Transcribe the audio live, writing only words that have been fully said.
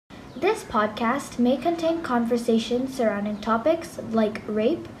This podcast may contain conversations surrounding topics like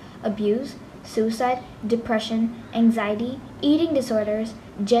rape, abuse, suicide, depression, anxiety, eating disorders,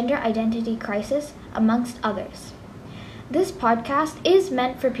 gender identity crisis, amongst others. This podcast is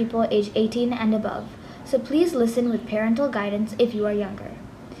meant for people age 18 and above, so please listen with parental guidance if you are younger.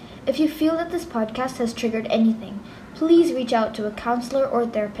 If you feel that this podcast has triggered anything, please reach out to a counselor or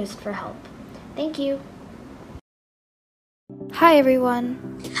therapist for help. Thank you. Hi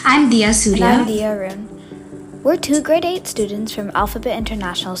everyone. I'm Dia Surya. And I'm Dia Arun. We're two grade 8 students from Alphabet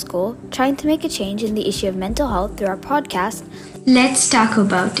International School trying to make a change in the issue of mental health through our podcast. Let's talk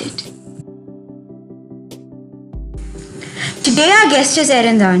about it. Today our guest is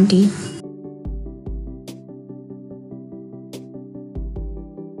Arundhati.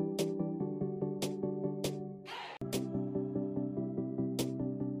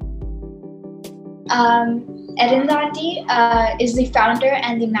 Arundhati is the founder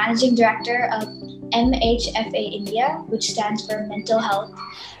and the managing director of MHFA India, which stands for Mental Health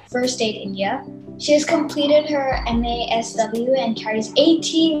First Aid India. She has completed her MASW and carries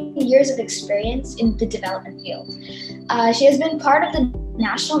 18 years of experience in the development field. She has been part of the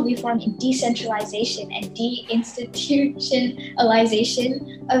national reform in decentralization and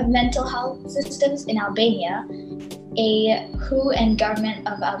deinstitutionalization of mental health systems in Albania, a WHO and Government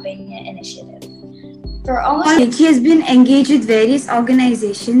of Albania initiative. She has been engaged with various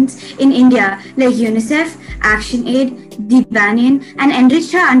organizations in India like UNICEF, ActionAid, the Banyan, and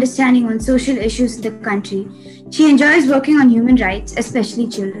enriched her understanding on social issues in the country. She enjoys working on human rights, especially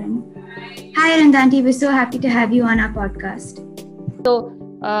children. Hi Arundhati, we're so happy to have you on our podcast. So,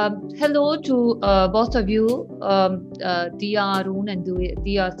 hello to both of you, Dia Arun and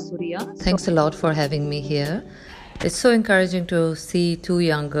Dia Surya. Thanks a lot for having me here. It's so encouraging to see two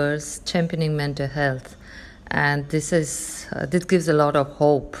young girls championing mental health, and this gives a lot of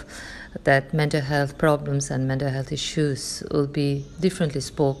hope that mental health problems and mental health issues will be differently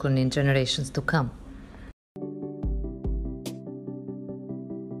spoken in generations to come.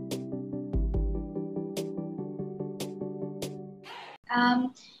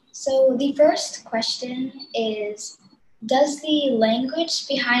 So the first question is, does the language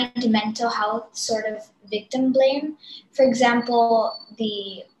behind mental health sort of victim blame? For example,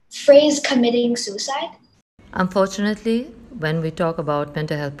 the phrase committing suicide? Unfortunately, when we talk about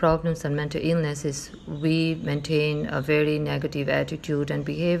mental health problems and mental illnesses, we maintain a very negative attitude and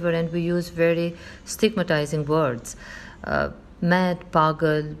behavior, and we use very stigmatizing words. Mad,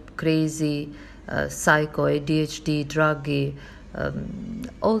 pagal, crazy, psycho, ADHD, druggy,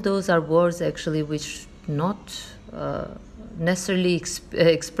 all those are words actually which not necessarily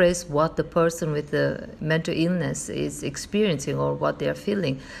express what the person with the mental illness is experiencing or what they are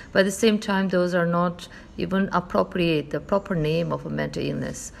feeling. But at the same time, those are not even appropriate, the proper name of a mental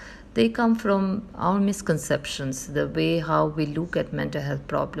illness. They come from our misconceptions, the way how we look at mental health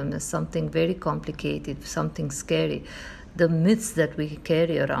problems as something very complicated, something scary, the myths that we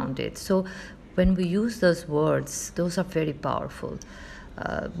carry around it. So when we use those words, those are very powerful.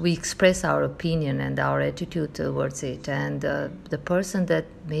 We express our opinion and our attitude towards it, and the person that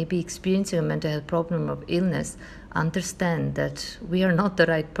may be experiencing a mental health problem or illness understand that we are not the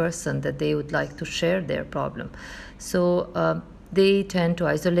right person that they would like to share their problem. So they tend to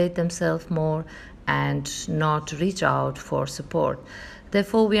isolate themselves more and not reach out for support.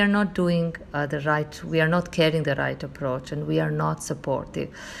 Therefore, we are not doing we are not carrying the right approach, and we are not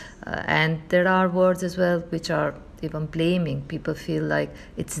supportive. And there are words as well which are even blaming. People feel like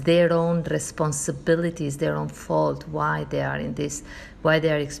it's their own responsibility, it's their own fault why they are in this, why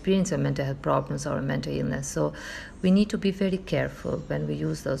they are experiencing mental health problems or a mental illness. So we need to be very careful when we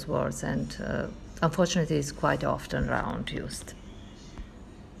use those words, and unfortunately it's quite often used.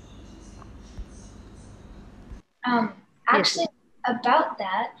 Actually, about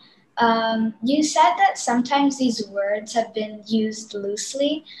that, you said that sometimes these words have been used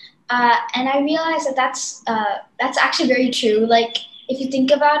loosely, and I realized that that's actually very true. Like, if you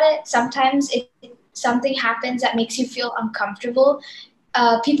think about it, sometimes if something happens that makes you feel uncomfortable,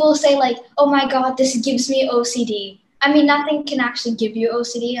 people say like, "Oh my God, this gives me OCD." I mean, nothing can actually give you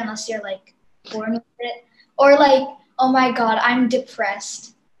OCD unless you're like born with it, or like, "Oh my God, I'm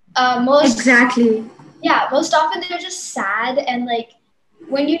depressed." Exactly. Yeah, most often they're just sad, and like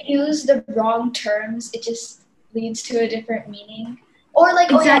when you use the wrong terms, it just leads to a different meaning. Or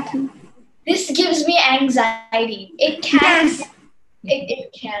like, exactly. Oh yeah, this gives me anxiety. It can't. Yes.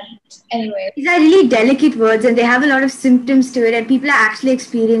 It can't. Anyway. These are really delicate words, and they have a lot of symptoms to it, and people are actually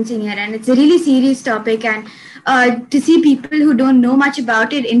experiencing it, and it's a really serious topic. And to see people who don't know much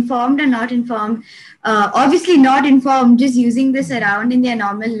about it, informed or not informed, obviously not informed, just using this around in their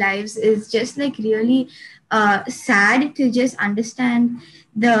normal lives is just like really sad to just understand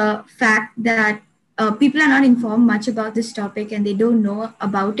the fact that people are not informed much about this topic and they don't know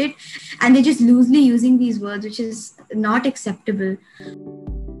about it, and they're just loosely using these words, which is not acceptable.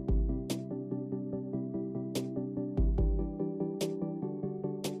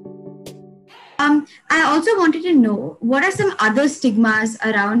 I also wanted to know, what are some other stigmas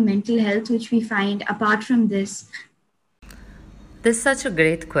around mental health which we find apart from this? This is such a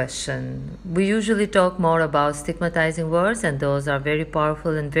great question. We usually talk more about stigmatizing words, and those are very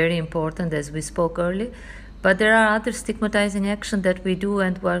powerful and very important, as we spoke earlier. But there are other stigmatizing actions that we do,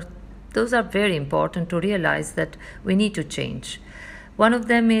 and those are very important to realize that we need to change. One of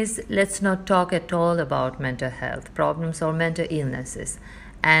them is, let's not talk at all about mental health problems or mental illnesses.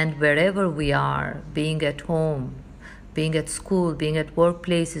 And wherever we are, being at home, being at school, being at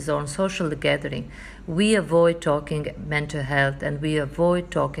workplaces or on social gathering, we avoid talking mental health and we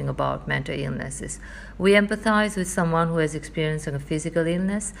avoid talking about mental illnesses. We empathize with someone who has experienced a physical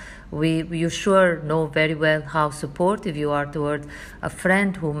illness. You sure know very well how supportive you are toward a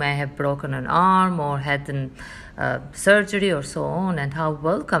friend who may have broken an arm or had surgery or so on, and how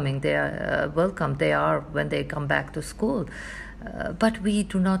welcome they are when they come back to school. But we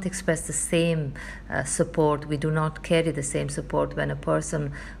do not express the same support. We do not carry the same support when a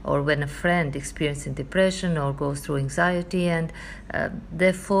person or when a friend experiences depression or goes through anxiety, and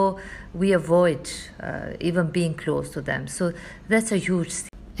therefore we avoid even being close to them. So that's a huge thing.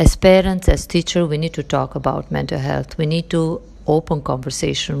 As parents, as teachers, we need to talk about mental health. We need to open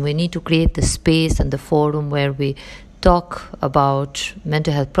conversation. We need to create the space and the forum where we talk about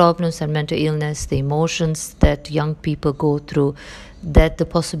mental health problems and mental illness, the emotions that young people go through, that the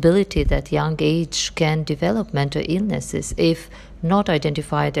possibility that young age can develop mental illnesses if not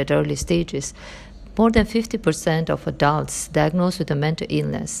identified at early stages. More than 50% of adults diagnosed with a mental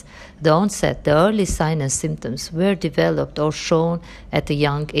illness, the onset, the early signs and symptoms were developed or shown at a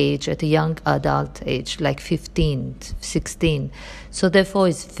young age, at a young adult age, like 15, 16. So therefore,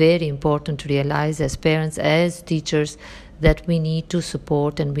 it's very important to realize as parents, as teachers, that we need to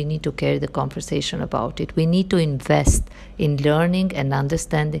support and we need to carry the conversation about it. We need to invest in learning and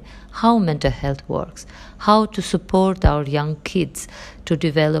understanding how mental health works, how to support our young kids to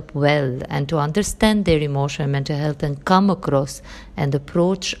develop well and to understand their emotional and mental health and come across and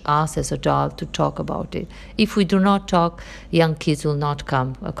approach us as adults to talk about it. If we do not talk, young kids will not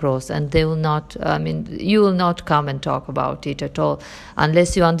come across, and they will not, you will not come and talk about it at all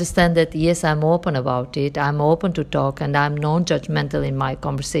unless you understand that, yes, I'm open about it, I'm open to talk, and I'm non-judgmental in my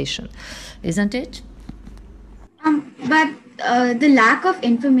conversation. Isn't it? But the lack of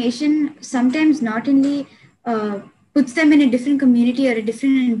information sometimes not only puts them in a different community or a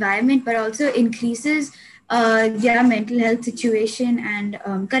different environment, but also increases their mental health situation,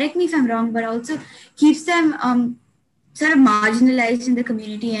 and correct me if I'm wrong, but also keeps them sort of marginalized in the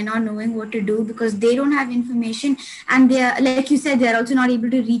community and not knowing what to do because they don't have information, and they're, like you said, they're also not able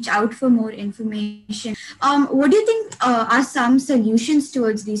to reach out for more information. What do you think are some solutions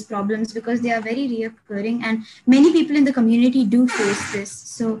towards these problems, because they are very reoccurring and many people in the community do face this?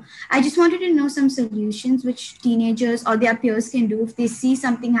 So I just wanted to know some solutions which teenagers or their peers can do if they see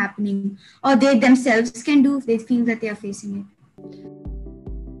something happening, or they themselves can do if they feel that they are facing it.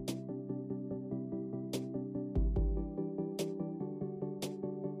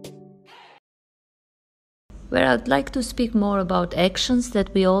 Where I'd like to speak more about actions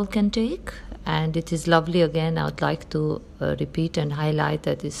that we all can take. And it is lovely again, I would like to repeat and highlight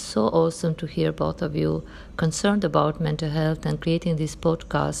that it's so awesome to hear both of you concerned about mental health and creating this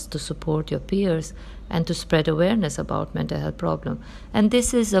podcast to support your peers and to spread awareness about mental health problem. And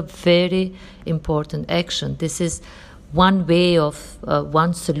this is a very important action. This is one way of,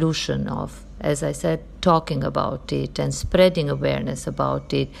 one solution of, as I said, talking about it and spreading awareness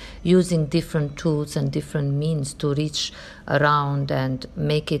about it, using different tools and different means to reach around and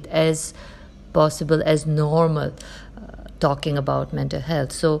make it as possible, as normal, talking about mental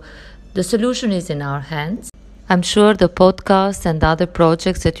health. So the solution is in our hands. I'm sure the podcast and the other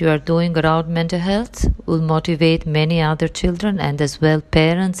projects that you are doing around mental health will motivate many other children and as well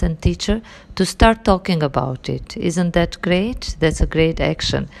parents and teachers to start talking about it. Isn't that great? That's a great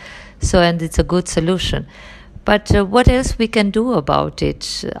action. So, and it's a good solution. But what else we can do about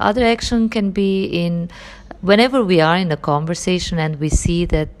it? Other action can be in whenever we are in a conversation and we see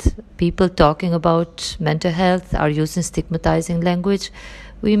that people talking about mental health are using stigmatizing language,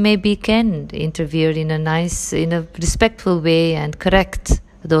 we maybe can intervene in a nice, in a respectful way and correct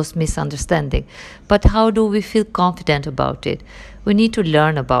those misunderstandings. But how do we feel confident about it? We need to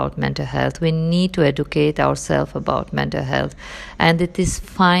learn about mental health. We need to educate ourselves about mental health. And it is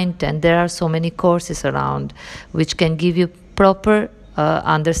fine, and there are so many courses around which can give you proper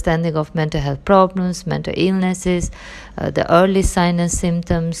understanding of mental health problems, mental illnesses, the early signs and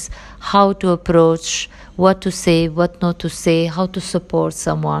symptoms, how to approach, what to say, what not to say, how to support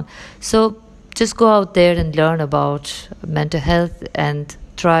someone. So just go out there and learn about mental health and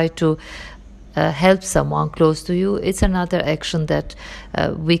try to help someone close to you. It's another action that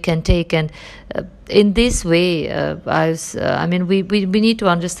we can take. And in this way, we need to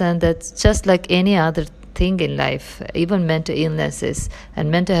understand that just like any other thing in life, even mental illnesses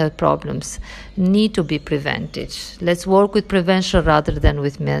and mental health problems need to be prevented. Let's work with prevention rather than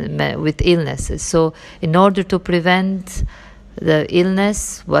with illnesses. So in order to prevent the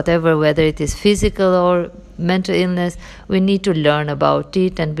illness, whether it is physical or mental illness, we need to learn about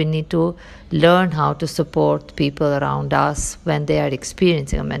it, and we need to learn how to support people around us when they are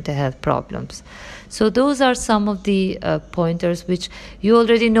experiencing mental health problems. So those are some of the pointers which you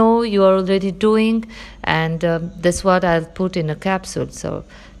already know, you are already doing, and that's what I'll put in a capsule. So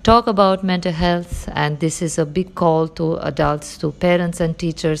talk about mental health, and this is a big call to adults, to parents and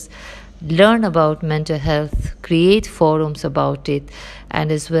teachers. Learn about mental health, create forums about it,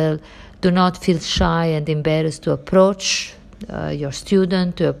 and as well, do not feel shy and embarrassed to approach your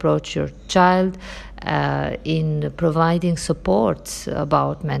student, to approach your child in providing support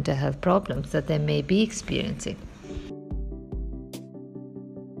about mental health problems that they may be experiencing.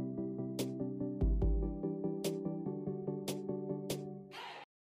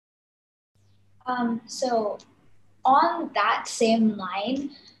 So on that same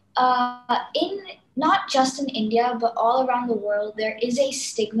line, in not just in India, but all around the world, there is a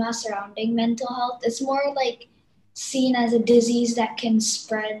stigma surrounding mental health. It's more like seen as a disease that can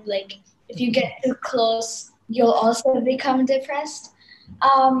spread. Like if you get too close, you'll also become depressed.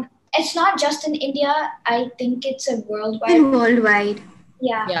 It's not just in India. I think it's a worldwide.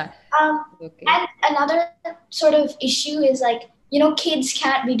 Yeah. Okay. And another sort of issue is like, kids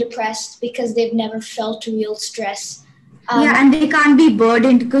can't be depressed because they've never felt real stress. And they can't be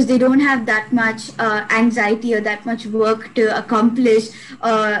burdened because they don't have that much anxiety or that much work to accomplish.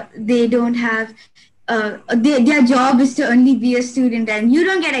 They don't have, their job is to only be a student, and you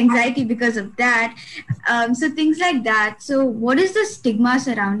don't get anxiety because of that. So things like that. So what is the stigma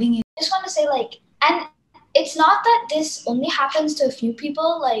surrounding it? I just want to say, and it's not that this only happens to a few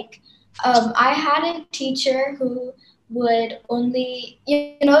people. I had a teacher who would only,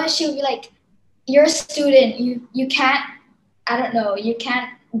 she would be like, you're a student, you can't, you can't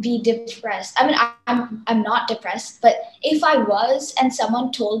be depressed. I mean, I'm not depressed, but if I was and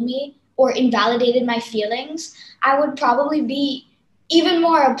someone told me or invalidated my feelings, I would probably be even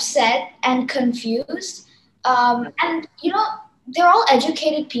more upset and confused. And, they're all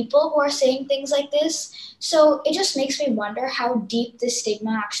educated people who are saying things like this. So it just makes me wonder how deep this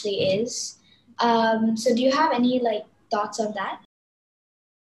stigma actually is. So do you have any thoughts on that?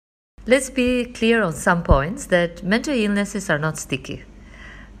 Let's be clear on some points that mental illnesses are not sticky.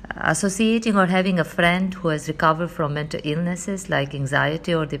 Associating or having a friend who has recovered from mental illnesses like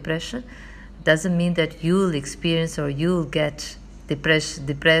anxiety or depression doesn't mean that you'll experience or you'll get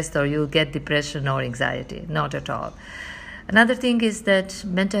depressed or you'll get depression or anxiety. Not at all. Another thing is that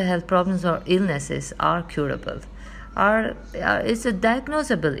mental health problems or illnesses are curable. It's a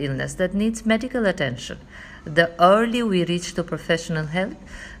diagnosable illness that needs medical attention. The earlier we reach to professional help,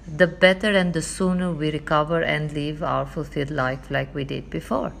 the better and the sooner we recover and live our fulfilled life like we did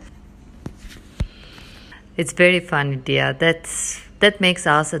before. It's very funny, Dia. That makes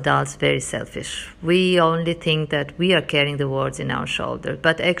us adults very selfish. We only think that we are carrying the world in our shoulder,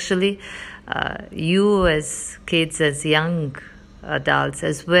 but actually you as kids, as young adults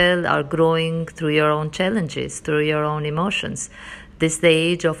as well, are growing through your own challenges, through your own emotions. This is the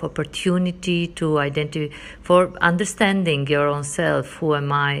age of opportunity to identify, for understanding your own self. Who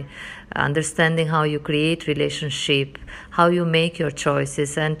am I? Understanding how you create relationship, how you make your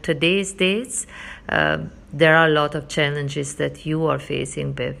choices. And today's days, there are a lot of challenges that you are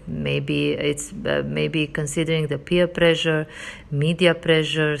facing. Maybe it's maybe considering the peer pressure, media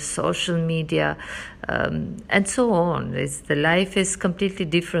pressure, social media, and so on. The life is completely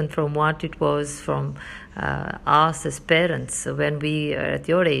different from what it was from us as parents when we are at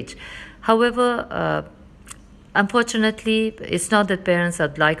your age. However, unfortunately, it's not that parents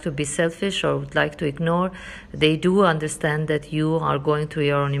would like to be selfish or would like to ignore. They do understand that you are going through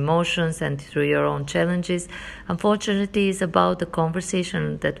your own emotions and through your own challenges. Unfortunately, it's about the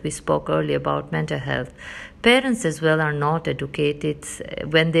conversation that we spoke earlier about mental health. Parents as well are not educated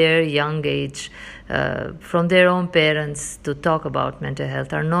when they're young age from their own parents to talk about mental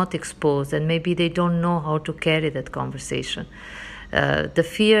health, are not exposed, and maybe they don't know how to carry that conversation. The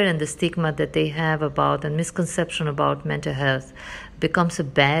fear and the stigma that they have about and misconception about mental health becomes a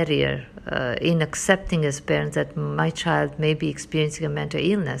barrier in accepting as parents that my child may be experiencing a mental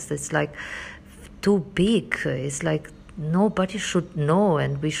illness. It's like too big. It's like nobody should know,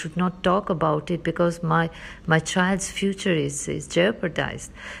 and we should not talk about it because my child's future is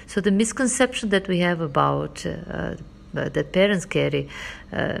jeopardized. So the misconception that we have about that parents carry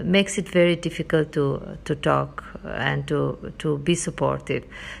makes it very difficult to talk and to be supportive.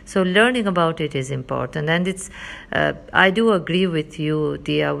 So learning about it is important, and it's I do agree with you,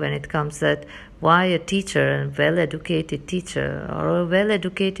 Dia, when it comes that why a teacher, a well-educated teacher or a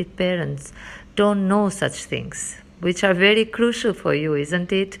well-educated parents don't know such things, which are very crucial for you,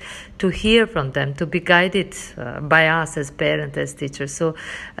 isn't it? To hear from them, to be guided by us as parents, as teachers. So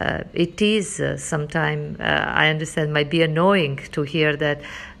it is sometimes, I understand, might be annoying to hear that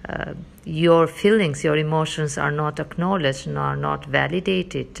your feelings, your emotions are not acknowledged, and are not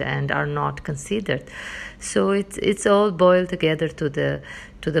validated, and are not considered. So it's all boiled together to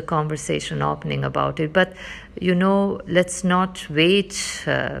the conversation opening about it. But let's not wait.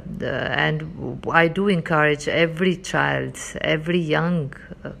 And I do encourage every child, every young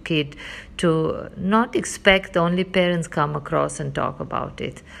kid, to not expect only parents come across and talk about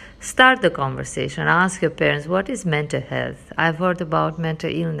it. Start the conversation. Ask your parents, what is mental health? I've heard about mental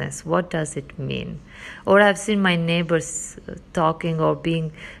illness. What does it mean? Or I've seen my neighbors talking, or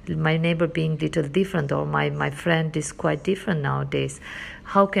my neighbor being little different, or my friend is quite different nowadays.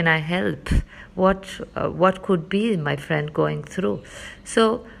 How can I help? What could be my friend going through?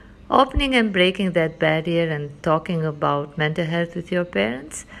 So opening and breaking that barrier and talking about mental health with your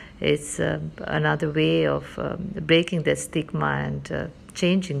parents is another way of breaking that stigma and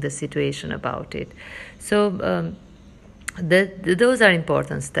changing the situation about it. So those are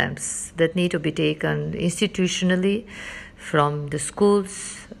important steps that need to be taken institutionally from the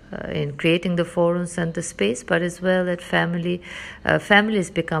schools in creating the forums and the space, but as well at families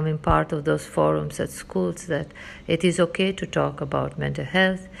becoming part of those forums at schools, that it is okay to talk about mental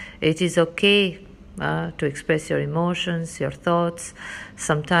health. It is okay to express your emotions, your thoughts.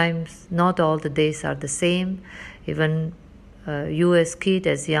 Sometimes not all the days are the same. Even you as kid,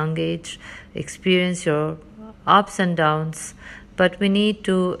 as young age, experience your ups and downs, but we need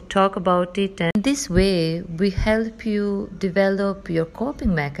to talk about it, and this way we help you develop your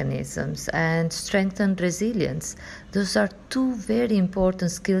coping mechanisms and strengthen resilience. Those are two very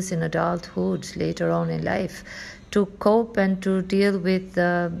important skills in adulthood later on in life, to cope and to deal with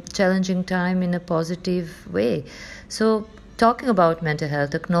the challenging time in a positive way. So talking about mental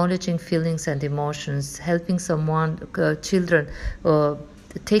health, acknowledging feelings and emotions, helping children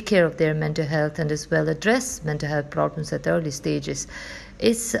take care of their mental health, and as well address mental health problems at early stages,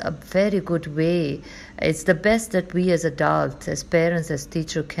 is a very good way. It's the best that we as adults, as parents, as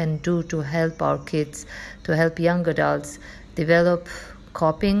teachers can do to help our kids, to help young adults develop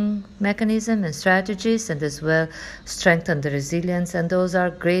coping mechanism and strategies, and as well strengthen the resilience. And those are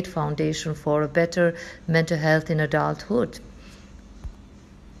great foundation for a better mental health in adulthood.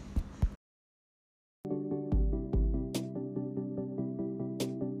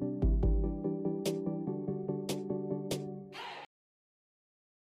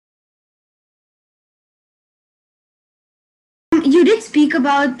 You did speak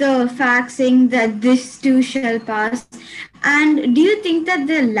about the fact saying that this too shall pass. And do you think that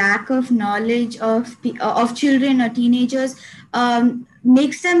the lack of knowledge of children or teenagers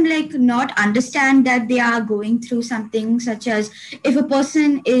makes them like not understand that they are going through something, such as if a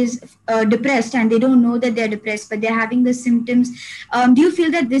person is depressed and they don't know that they're depressed, but they're having the symptoms? Do you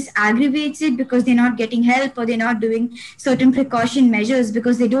feel that this aggravates it because they're not getting help, or they're not doing certain precaution measures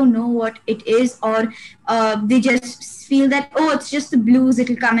because they don't know what it is, or they just feel that, oh, it's just the blues,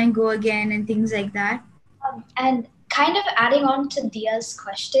 it'll come and go again, and things like that? And kind of adding on to Dia's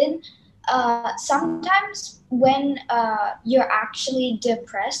question, sometimes when you're actually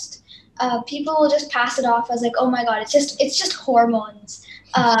depressed, people will just pass it off as like, oh my god, it's just hormones.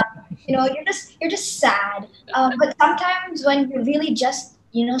 You're just sad. But sometimes when you're really just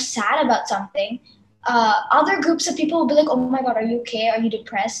sad about something, other groups of people will be like, oh my god, are you okay? Are you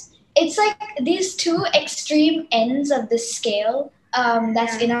depressed? It's like these two extreme ends of the scale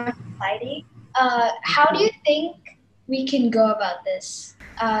that's in our society. How do you think we can go about this?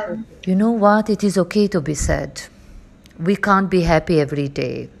 You know what? It is okay to be sad. We can't be happy every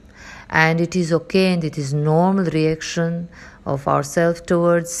day. And it is okay and it is normal reaction of ourselves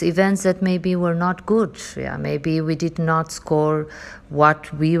towards events that maybe were not good. Yeah, maybe we did not score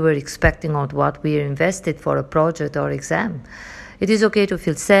what we were expecting or what we invested for a project or exam. It is okay to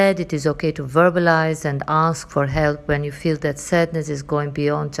feel sad. It is okay to verbalize and ask for help when you feel that sadness is going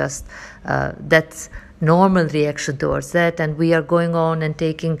beyond just that normal reaction towards that, and we are going on and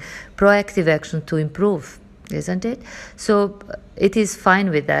taking proactive action to improve, isn't it? So it is fine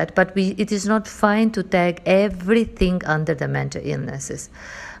with that, but it is not fine to tag everything under the mental illnesses.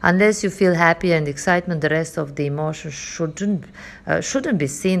 Unless you feel happy and excitement, the rest of the emotions shouldn't be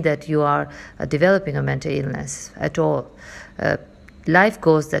seen that you are developing a mental illness at all. Life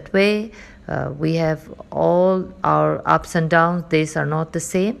goes that way. We have all our ups and downs. Days are not the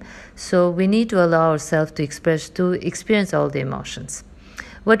same. So we need to allow ourselves to experience all the emotions.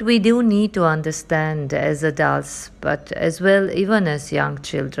 What we do need to understand as adults, but as well even as young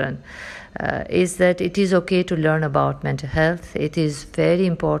children, is that it is okay to learn about mental health. It is very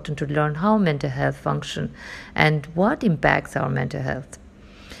important to learn how mental health function and what impacts our mental health.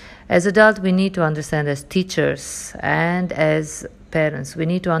 As adults, we need to understand as teachers and as parents, we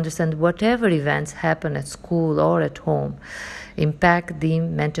need to understand whatever events happen at school or at home impact the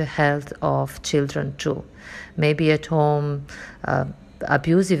mental health of children too. Maybe at home,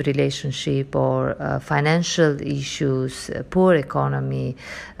 abusive relationship or financial issues, poor economy,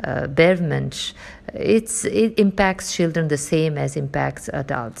 bereavement, it impacts children the same as impacts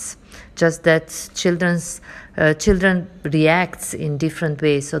adults. Just that children reacts in different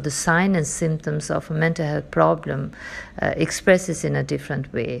ways. So the sign and symptoms of a mental health problem expresses in a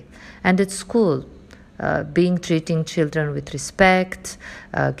different way. And at school, treating children with respect,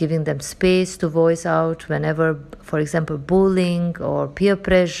 giving them space to voice out whenever, for example, bullying or peer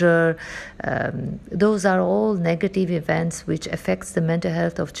pressure, those are all negative events which affects the mental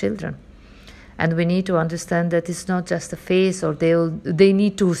health of children. And we need to understand that it's not just a phase or they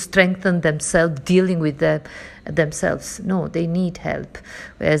need to strengthen themselves dealing with themselves. No, they need help.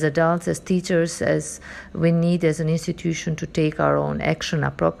 As adults, as teachers, as we need as an institution to take our own action,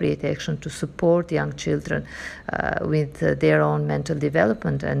 appropriate action to support young children with their own mental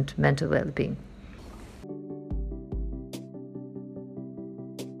development and mental well-being.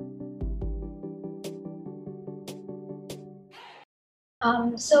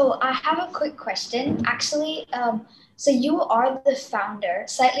 So I have a quick question. Actually, so you are the founder,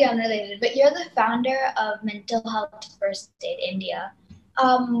 slightly unrelated, but you're the founder of Mental Health First Aid India.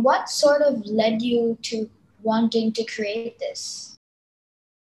 What sort of led you to wanting to create this?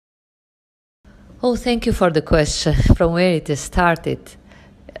 Oh, thank you for the question. From where it started.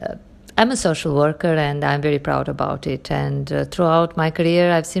 I'm a social worker and I'm very proud about it. And throughout my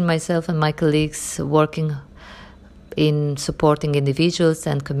career, I've seen myself and my colleagues working in supporting individuals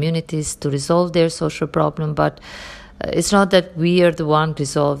and communities to resolve their social problem, but it's not that we are the one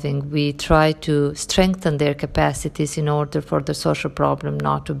resolving. We try to strengthen their capacities in order for the social problem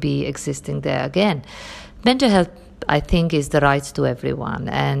not to be existing there again. Mental health, I think, is the right to everyone,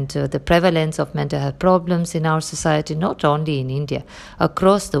 and the prevalence of mental health problems in our society, not only in India,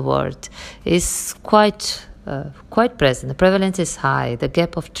 across the world, is quite present. The prevalence is high. The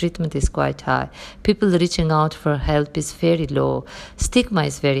gap of treatment is quite high. People reaching out for help is very low. Stigma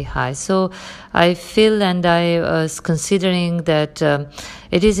is very high. So I feel, and I was considering that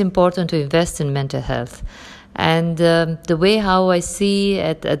it is important to invest in mental health. And the way how I see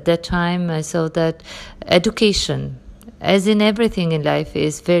at that time, I saw that education, as in everything in life,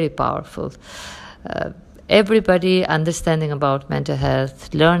 is very powerful. Everybody understanding about mental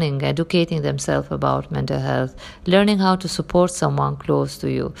health, learning, educating themselves about mental health, learning how to support someone close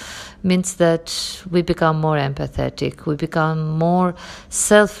to you means that we become more empathetic, we become more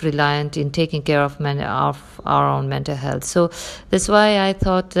self-reliant in taking care of our own mental health. So that's why I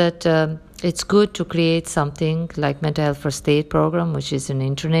thought that it's good to create something like Mental Health First Aid program, which is an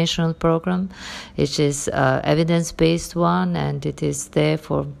international program. It is an evidence-based one, and it is there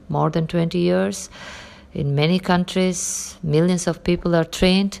for more than 20 years. In many countries, millions of people are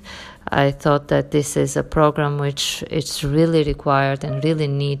trained. I thought that this is a program which is really required and really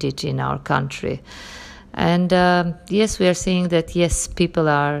needed in our country. And yes, we are seeing that, yes, people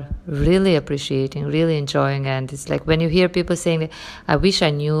are really appreciating, really enjoying. And it's like when you hear people saying, I wish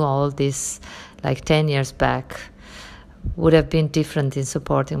I knew all this like 10 years back, would have been different in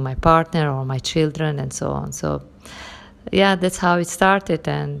supporting my partner or my children and so on. So yeah, that's how it started,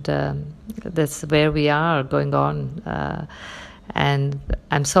 and that's where we are going on. And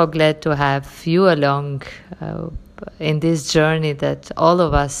I'm so glad to have you along in this journey, that all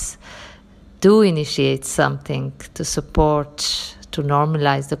of us do initiate something to support, to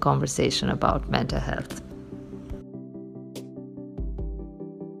normalize the conversation about mental health.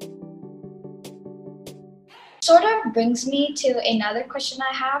 Sort of brings me to another question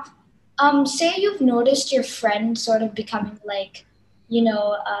I have. Say you've noticed your friend sort of becoming like,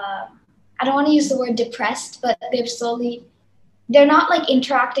 I don't want to use the word depressed, but they're not like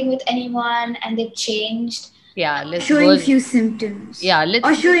interacting with anyone and they've changed. Yeah, let's showing few symptoms. Yeah,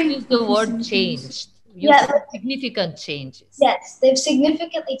 let's use the word symptoms. changed. Significant changes. Yes, they've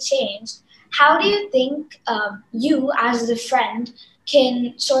significantly changed. How do you think you, as a friend,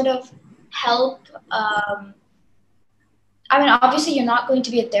 can sort of help? I mean, obviously, you're not going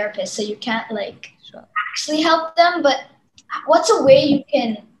to be a therapist, so you can't actually help them. But what's a way you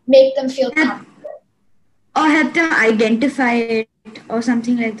can make them feel comfortable, or help them identify it, or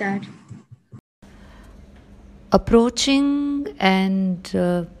something like that? Approaching and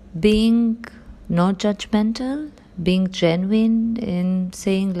being not judgmental, being genuine in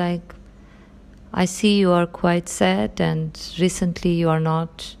saying like, I see you are quite sad and recently you are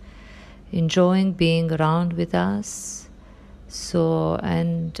not enjoying being around with us. So,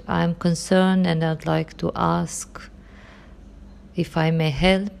 and I'm concerned and I'd like to ask if I may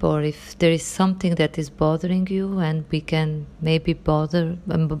help, or if there is something that is bothering you and we can maybe both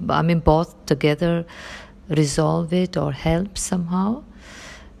together resolve it or help somehow.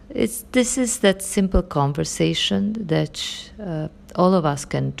 This is that simple conversation that all of us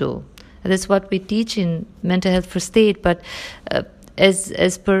can do. And that's what we teach in Mental Health First Aid. But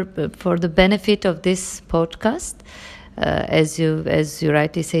for the benefit of this podcast, as you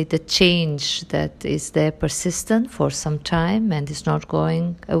rightly say, the change that is there persistent for some time and is not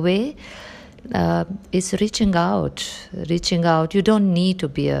going away, is reaching out. You don't need to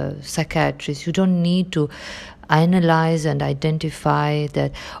be a psychiatrist. You don't need to analyze and identify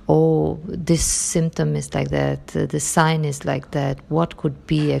that, oh, this symptom is like that, the sign is like that, what could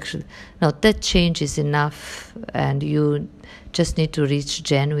be actually. No, that change is enough, and you just need to reach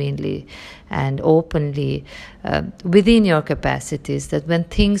genuinely and openly within your capacities, that when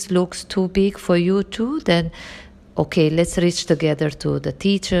things looks too big for you too, then okay, let's reach together to the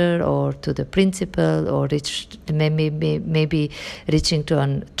teacher or to the principal, or maybe reaching to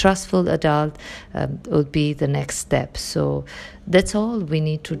a trustful adult would be the next step. So that's all we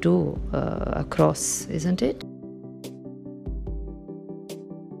need to do across, isn't it?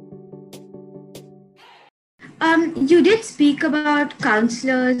 You did speak about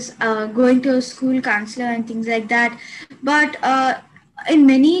counselors, going to a school counselor and things like that, but in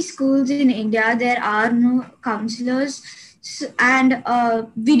many schools in India, there are no counselors, and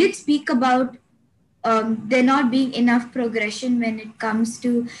we did speak about there not being enough progression when it comes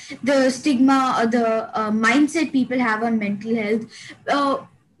to the stigma or the mindset people have on mental health.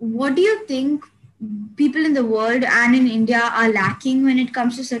 What do you think people in the world and in India are lacking when it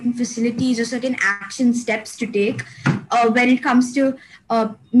comes to certain facilities or certain action steps to take when it comes to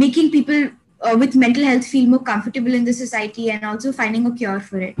making people with mental health feel more comfortable in the society and also finding a cure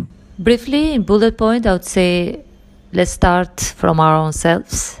for it? Briefly, in bullet point, I would say let's start from our own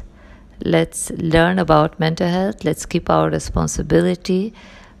selves. Let's learn about mental health. Let's keep our responsibility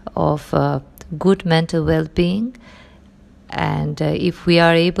of good mental well-being. And if we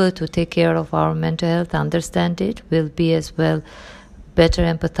are able to take care of our mental health, understand it, we'll be as well better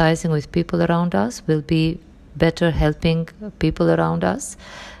empathizing with people around us, we'll be better helping people around us.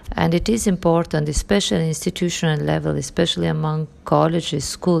 And it is important, especially at institutional level, especially among colleges,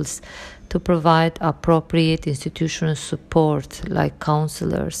 schools, to provide appropriate institutional support like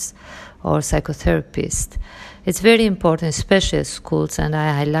counselors or psychotherapists. It's very important, especially at schools, and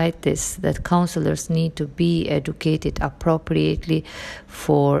I highlight this, that counselors need to be educated appropriately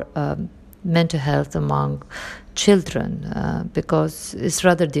for mental health among children, because it's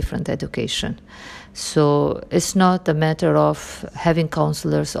rather different education. So it's not a matter of having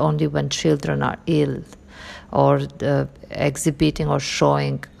counselors only when children are ill or exhibiting or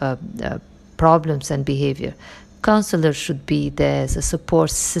showing problems and behavior. Counselors should be there as a support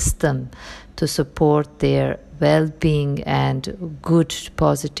system to support their well-being and good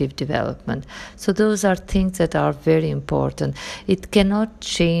positive development. So those are things that are very important. It cannot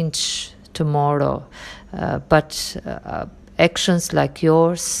change tomorrow, but actions like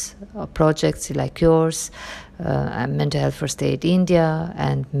yours, projects like yours, Mental Health First Aid India,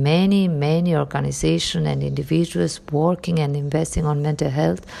 and many organizations and individuals working and investing on mental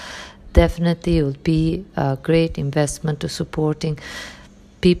health definitely will be a great investment to supporting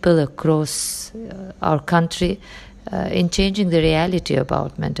people across our country in changing the reality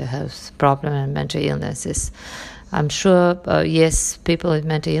about mental health problem and mental illnesses. I'm sure, yes, people with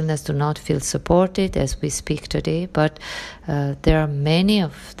mental illness do not feel supported as we speak today, but there are many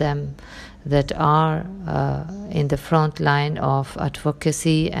of them that are in the front line of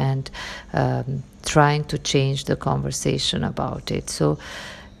advocacy and trying to change the conversation about it. So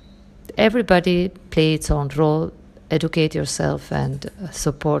everybody play its own role, educate yourself and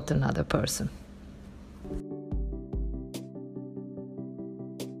support another person.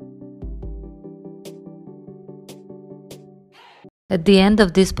 At the end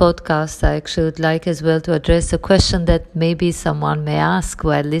of this podcast, I actually would like as well to address a question that maybe someone may ask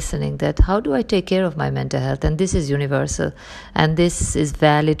while listening, that how do I take care of my mental health? And this is universal, and this is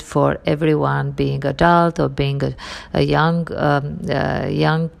valid for everyone, being adult or being a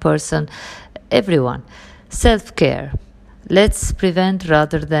young person, everyone. Self-care. Let's prevent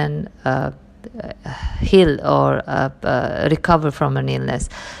rather than heal or recover from an illness.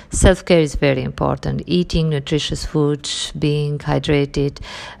 Self-care is very important. Eating nutritious food, being hydrated,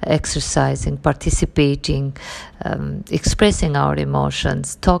 exercising, participating, expressing our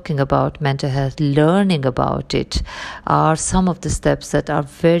emotions, talking about mental health, learning about it are some of the steps that are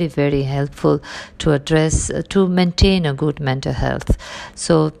very, very helpful to address, to maintain a good mental health.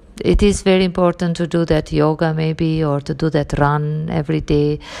 So it is very important to do that yoga maybe, or to do that run every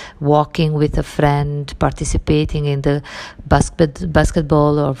day, walking with a friend, participating in the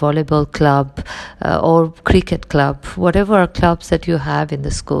basketball or volleyball club or cricket club, whatever clubs that you have in the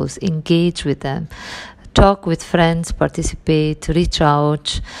schools, engage with them. Talk with friends, participate, reach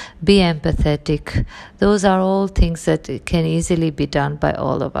out, be empathetic. Those are all things that can easily be done by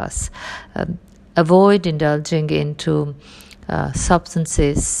all of us. Avoid indulging into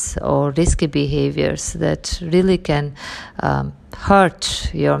substances or risky behaviors that really can hurt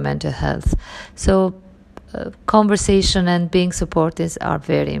your mental health. So conversation and being supportive are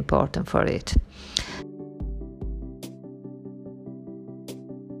very important for it.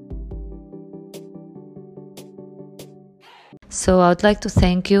 So I would like to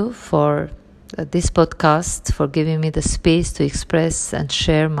thank you for this podcast, for giving me the space to express and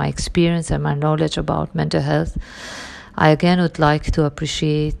share my experience and my knowledge about mental health. I again would like to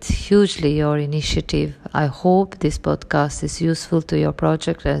appreciate hugely your initiative. I hope this podcast is useful to your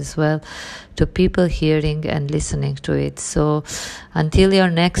project as well, to people hearing and listening to it. So until your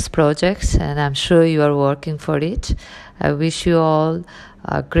next project, and I'm sure you are working for it, I wish you all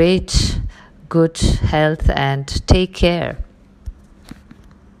a great, good health and take care.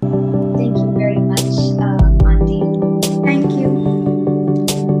 Thank you very much, Auntie. Thank you.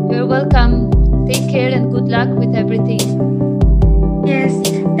 You're welcome. Take care and good luck with everything. Yes,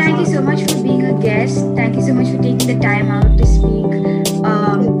 thank you so much for being a guest. Thank you so much for taking the time out to speak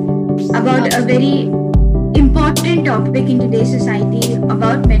about a very important topic in today's society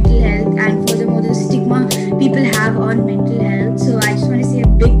about mental health, and furthermore the stigma people have on mental health. So I just want to say a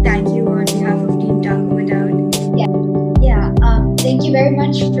big thank you on behalf of Team Talk About. Thank you very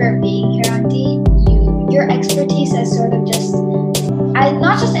much for being here, Auntie. Your expertise has sort of just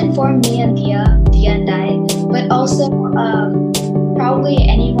not just informed me and Dia and I, but also probably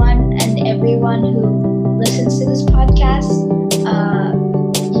anyone and everyone who listens to this podcast.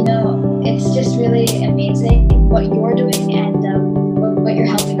 It's just really amazing what you're doing and what you're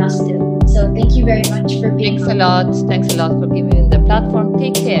helping us do. So thank you very much for being here. Thanks a lot for giving me the platform.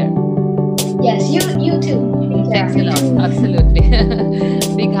 Take care. Yes, you too. Thanks a lot. Absolutely.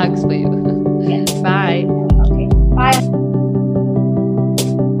 Big hugs for you.